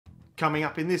Coming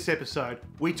up in this episode,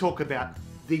 we talk about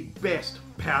the best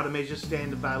powder measure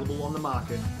stand available on the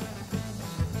market.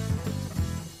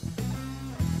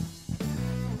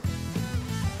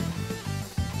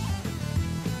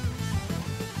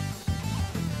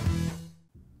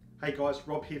 Hey guys,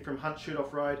 Rob here from Hunt Shoot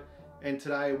Off Road, and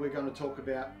today we're going to talk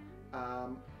about a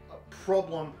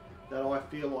problem that I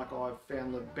feel like I've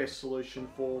found the best solution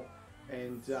for,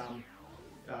 and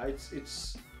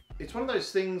it's one of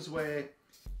those things where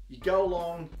you go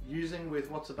along using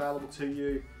with what's available to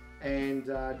you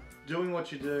and doing what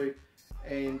you do,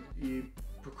 and you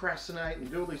procrastinate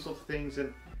and do all these sorts of things,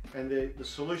 and the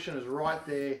solution is right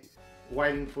there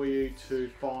waiting for you to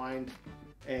find.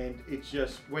 And it's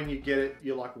just, when you get it,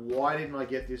 you're like, why didn't I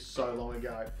get this so long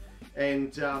ago?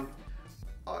 And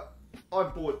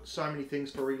I've bought so many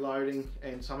things for reloading,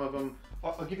 and some of them,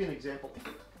 I'll give you an example.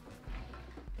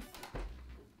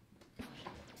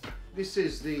 This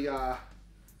is the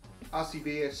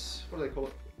RCBS, what do they call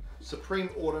it? Supreme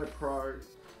Auto Pro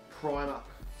Primer.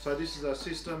 So this is a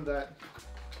system that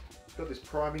it's got this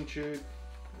priming tube,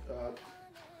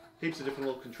 heaps of different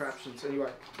little contraptions. Anyway,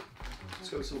 it's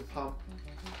got this little pump.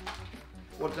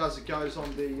 What it does, it goes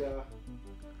on the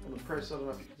press. I don't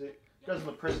know if you can see it. It goes on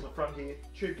the press on the front here.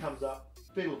 Tube comes up,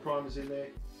 feed all the primers in there,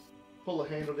 pull the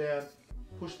handle down,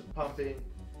 push the pump in,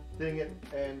 ding it,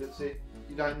 and that's it.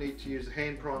 You don't need to use a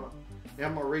hand primer. Now,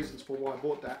 my reasons for why I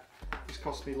bought that, this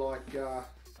cost me like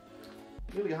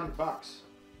nearly $100.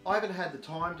 I haven't had the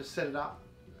time to set it up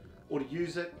or to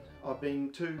use it. I've been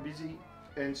too busy,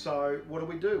 and so what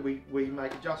do? We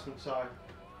make adjustments. So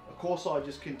of course I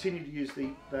just continue to use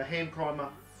the hand primer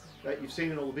that you've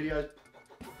seen in all the videos,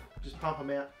 just pump them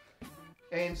out.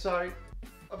 And so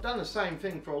I've done the same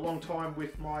thing for a long time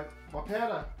with my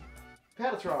powder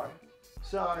throw.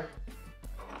 So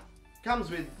comes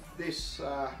with this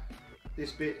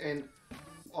this bit, and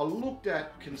I looked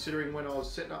at, considering when I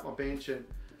was setting up my bench, and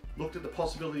looked at the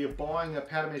possibility of buying a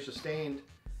powder measure stand,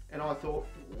 and I thought,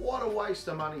 what a waste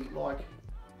of money. Like,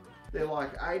 they're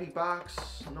like $80,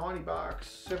 $90,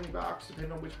 $70,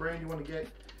 depending on which brand you want to get.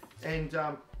 And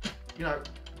you know,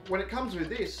 when it comes with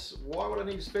this, why would I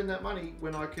need to spend that money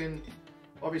when I can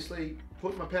obviously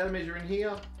put my powder measure in here?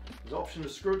 There's an option to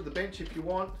screw it to the bench if you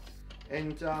want.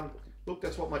 And look,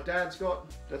 that's what my dad's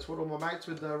got. That's what all my mates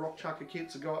with the rock chucker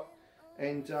kits have got.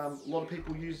 And a lot of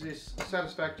people use this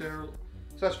satisfactorily.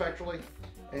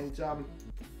 And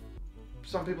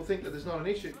some people think that there's not an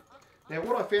issue. Now,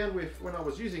 what I found when I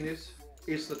was using this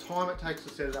is the time it takes to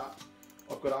set it up.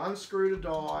 I've got to unscrew the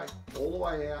die all the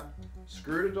way out,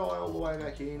 screw the die all the way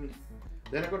back in,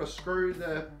 then I've got to screw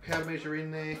the powder measure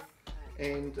in there,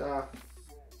 and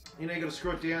you know, you've got to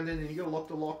screw it down, then you've got to lock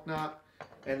the lock nut,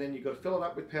 and then you've got to fill it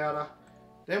up with powder.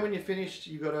 Then when you're finished,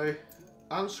 you've got to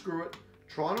unscrew it,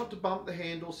 try not to bump the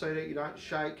handle so that you don't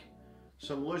shake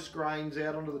some loose grains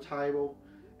out onto the table,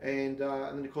 and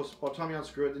then of course by the time you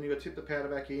unscrew it, then you've got to tip the powder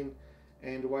back in,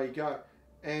 and away you go.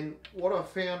 And what I've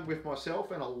found with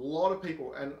myself and a lot of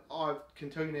people, and I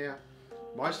can tell you now,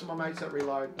 most of my mates that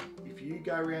reload, if you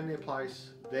go around their place,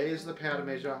 there's the powder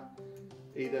measure.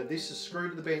 Either this is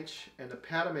screwed to the bench and the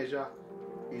powder measure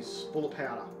is full of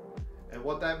powder. And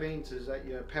what that means is that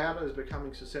your powder is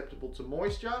becoming susceptible to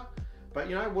moisture. But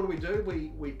you know, what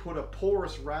do? We put a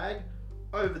porous rag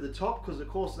over the top, because of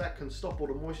course that can stop all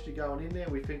the moisture going in there.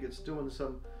 We think it's doing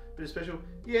some bit of special.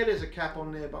 Yeah, there's a cap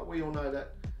on there, but we all know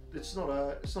that it's not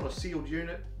a sealed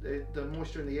unit. The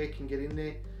moisture in the air can get in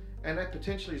there, and that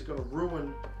potentially is going to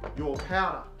ruin your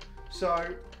powder. So,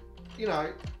 you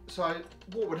know, so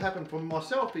what would happen for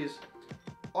myself is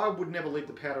I would never leave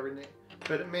the powder in there,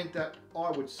 but it meant that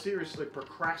I would seriously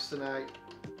procrastinate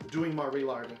doing my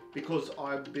reloading, because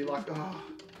I'd be like, oh,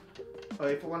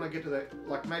 if I want to get to that,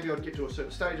 like maybe I'd get to a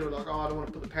certain stage, I'd be like, oh, I don't want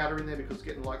to put the powder in there because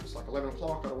it's like 11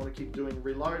 o'clock, I don't want to keep doing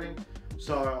reloading,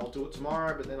 so I'll do it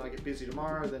tomorrow. But then I get busy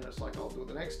tomorrow, then it's like I'll do it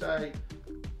the next day,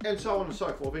 and so on and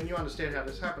so forth. And you understand how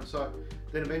this happens. So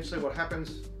then eventually what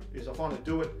happens is I finally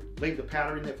do it, leave the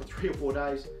powder in there for 3 or 4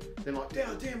 days, then like,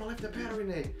 damn, I left the powder in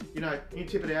there. You know, you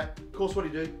tip it out. Of course,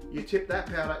 what do? You tip that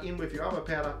powder in with your other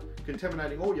powder,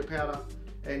 contaminating all your powder.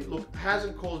 And look,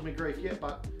 hasn't caused me grief yet,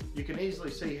 but you can easily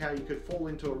see how you could fall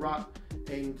into a rut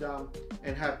and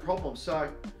have problems. So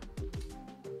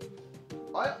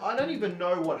I don't even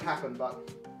know what happened, but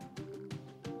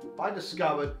I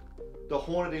discovered the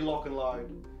Hornady Lock and Load.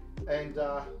 And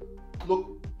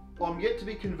look, I'm yet to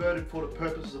be converted for the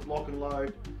purposes of lock and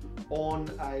load on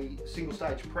a single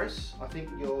stage press. I think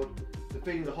you're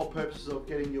defeating the whole purpose of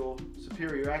getting your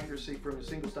superior accuracy from a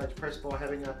single stage press by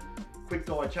having a quick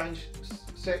die change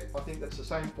set. I think that's the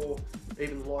same for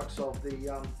even the likes of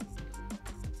the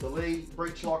Lee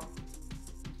breech lock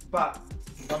But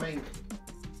I mean,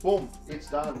 boom, it's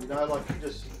done. You know, like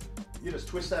you just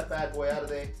twist that bad boy out of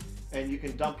there, and you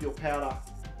can dump your powder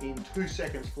in 2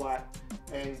 seconds flat.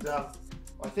 And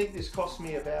I think this cost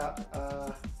me about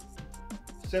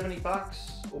 70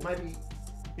 bucks, or maybe,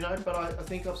 you know, but I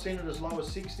think I've seen it as low as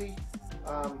 60.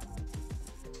 I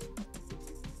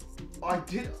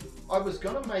was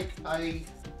gonna make a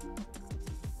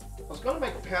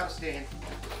powder stand.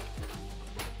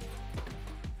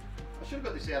 I should have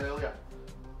got this out earlier.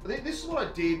 This is what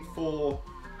I did for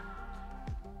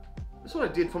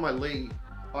my lead.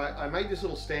 I made this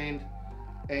little stand,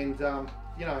 and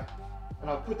you know, and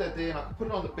I put that there, and I could put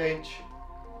it on the bench,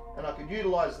 and I could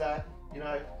utilize that. You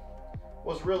know, it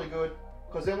was really good,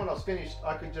 because then when I was finished,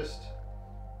 I could just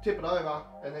tip it over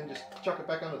and then just chuck it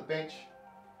back under the bench,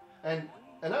 and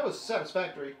that was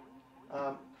satisfactory.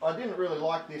 I didn't really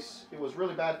like this. It was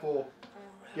really bad for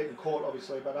getting caught,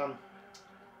 obviously, but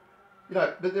you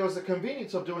know, but there was the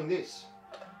convenience of doing this.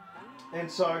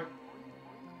 And so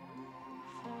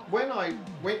when I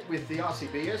went with the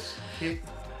RCBS kit,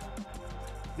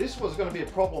 this was going to be a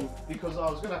problem, because I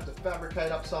was going to have to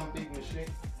fabricate up some big machine,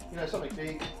 you know, something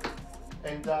big.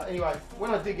 And anyway,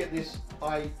 when I did get this,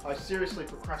 I seriously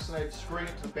procrastinated screwing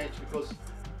it to the bench, because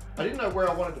I didn't know where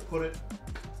I wanted to put it.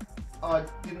 I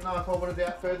didn't know if I wanted it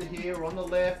out further here, or on the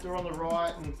left, or on the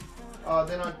right. And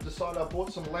then I decided I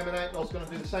bought some laminate, and I was going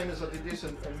to do the same as I did this,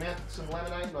 and mounted some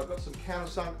laminate, and I got some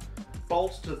countersunk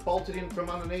bolts to bolt it in from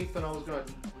underneath, and I was going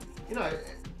to, you know,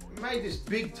 made this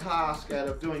big task out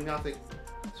of doing nothing.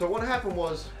 So what happened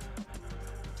was,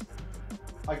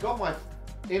 I got my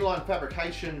inline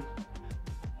fabrication,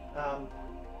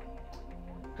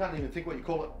 can't even think what you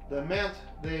call it, the mount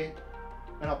there,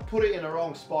 and I put it in the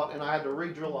wrong spot, and I had to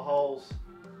re-drill the holes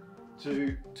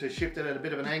to shift it at a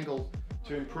bit of an angle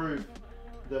to improve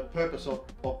the purpose of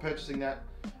purchasing that.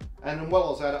 And then while I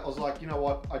was at it, I was like, you know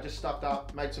what, I just stuffed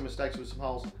up, made some mistakes with some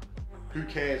holes. Who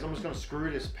cares? I'm just going to screw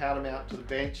this powder mount to the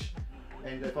bench,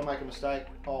 and if I make a mistake,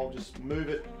 I'll just move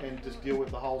it and just deal with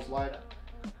the holes later.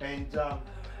 And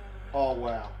oh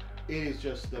wow, it is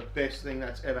just the best thing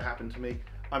that's ever happened to me.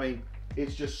 I mean,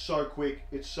 it's just so quick,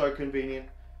 it's so convenient.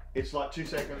 It's like 2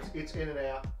 seconds, it's in and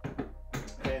out,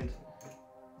 and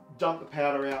dump the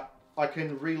powder out. I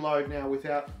can reload now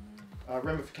without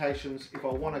ramifications. If I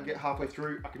want to get halfway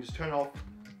through, I can just turn it off,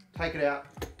 take it out,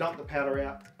 dump the powder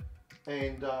out,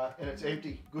 and it's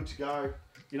empty, good to go.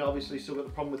 You know, obviously still got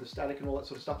the problem with the static and all that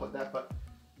sort of stuff like that, but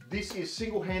this is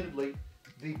single-handedly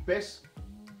the best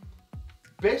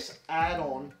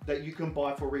add-on that you can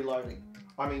buy for reloading.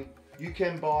 I mean, you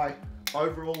can buy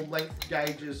overall length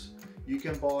gauges, you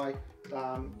can buy,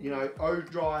 you know,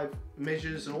 O-drive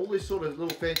measures and all this sort of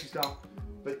little fancy stuff.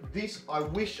 But this, I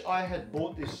wish I had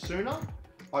bought this sooner.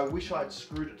 I wish I had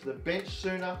screwed it to the bench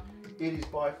sooner. It is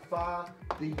by far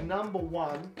the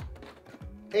 #1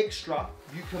 extra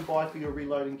you can buy for your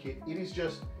reloading kit. It is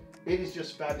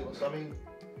just fabulous. I mean,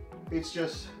 it's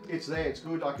there, it's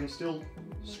good. I can still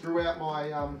screw out my,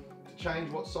 to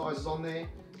change what size is on there.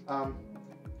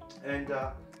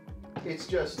 It's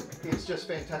just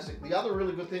fantastic. The other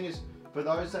really good thing is, for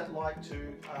those that like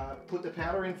to put the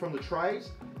powder in from the trays,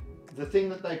 the thing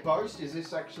that they boast is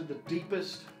this actually the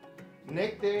deepest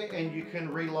neck there, and you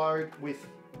can reload with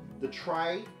the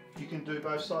tray. You can do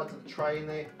both sides of the tray in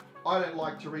there. I don't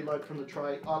like to reload from the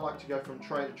tray. I like to go from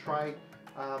tray to tray,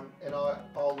 and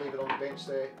I'll leave it on the bench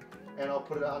there, and I'll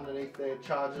put it underneath there,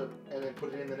 charge it, and then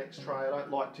put it in the next tray. I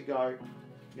don't like to go,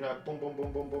 you know, boom, boom,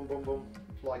 boom, boom, boom, boom, boom,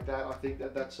 like that. I think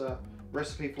that that's a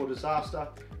recipe for disaster.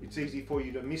 It's easy for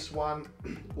you to miss one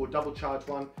or double charge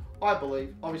one. I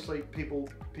believe, obviously, people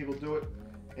do it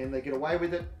and they get away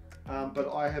with it,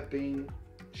 but I have been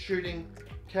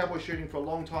cowboy shooting for a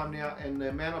long time now, and the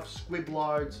amount of squib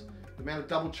loads, the amount of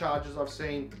double charges I've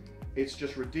seen, it's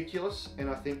just ridiculous. And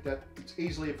I think that it's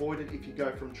easily avoided if you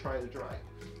go from tray to tray.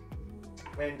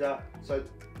 And so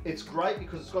it's great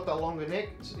because it's got that longer neck.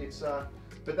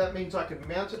 But that means I can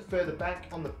mount it further back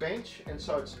on the bench, and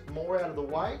so it's more out of the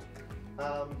way.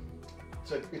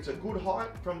 It's a good height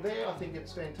from there. I think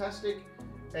it's fantastic,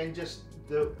 and just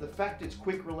the fact it's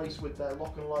quick release with the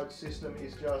lock and load system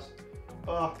is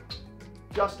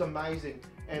just amazing.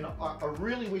 And I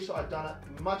really wish I'd done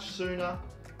it much sooner.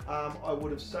 I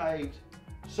would have saved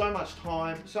so much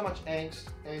time, so much angst,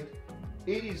 and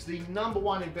it is the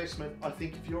 #1 investment, I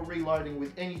think, if you're reloading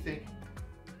with anything.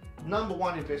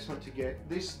 #1 investment to get.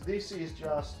 This is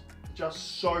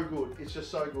just so good. It's just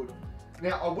so good.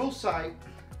 Now, I will say,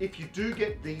 if you do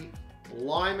get the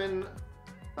Lyman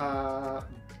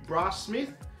brass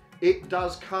smith, it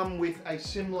does come with a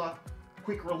similar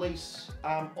quick release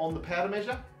on the powder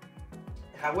measure.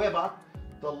 However,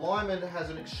 The Lyman has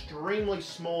an extremely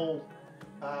small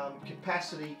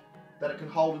capacity that it can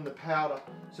hold in the powder.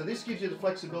 So this gives you the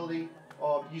flexibility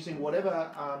of using whatever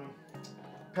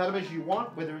powder measure you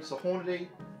want, whether it's a Hornady,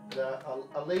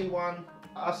 a Lee one,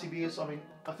 RCBS. I mean,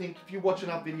 I think if you watch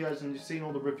enough videos and you've seen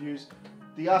all the reviews,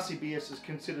 the RCBS is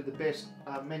considered the best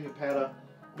manual powder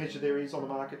measure there is on the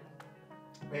market.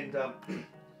 And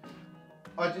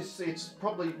it's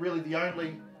probably really the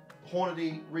only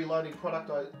Hornady reloading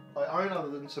product I own, other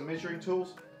than some measuring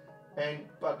tools.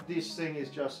 But this thing is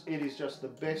just the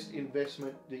best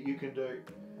investment that you can do.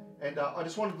 And I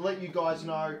just wanted to let you guys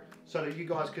know so that you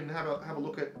guys can have a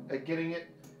look at getting it.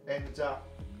 And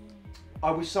I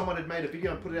wish someone had made a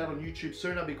video and put it out on YouTube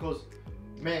sooner, because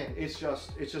man, it's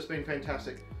just been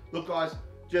fantastic. Look guys,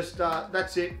 just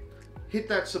that's it. Hit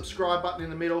that subscribe button in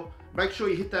the middle. Make sure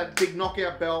you hit that big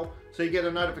knockout bell so you get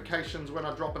the notifications when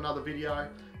I drop another video.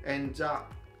 And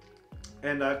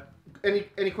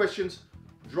any questions,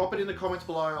 drop it in the comments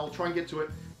below. I'll try and get to it.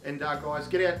 And guys,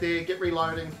 get out there, get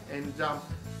reloading, and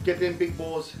get them big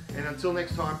bores. And until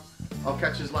next time, I'll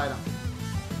catch you later.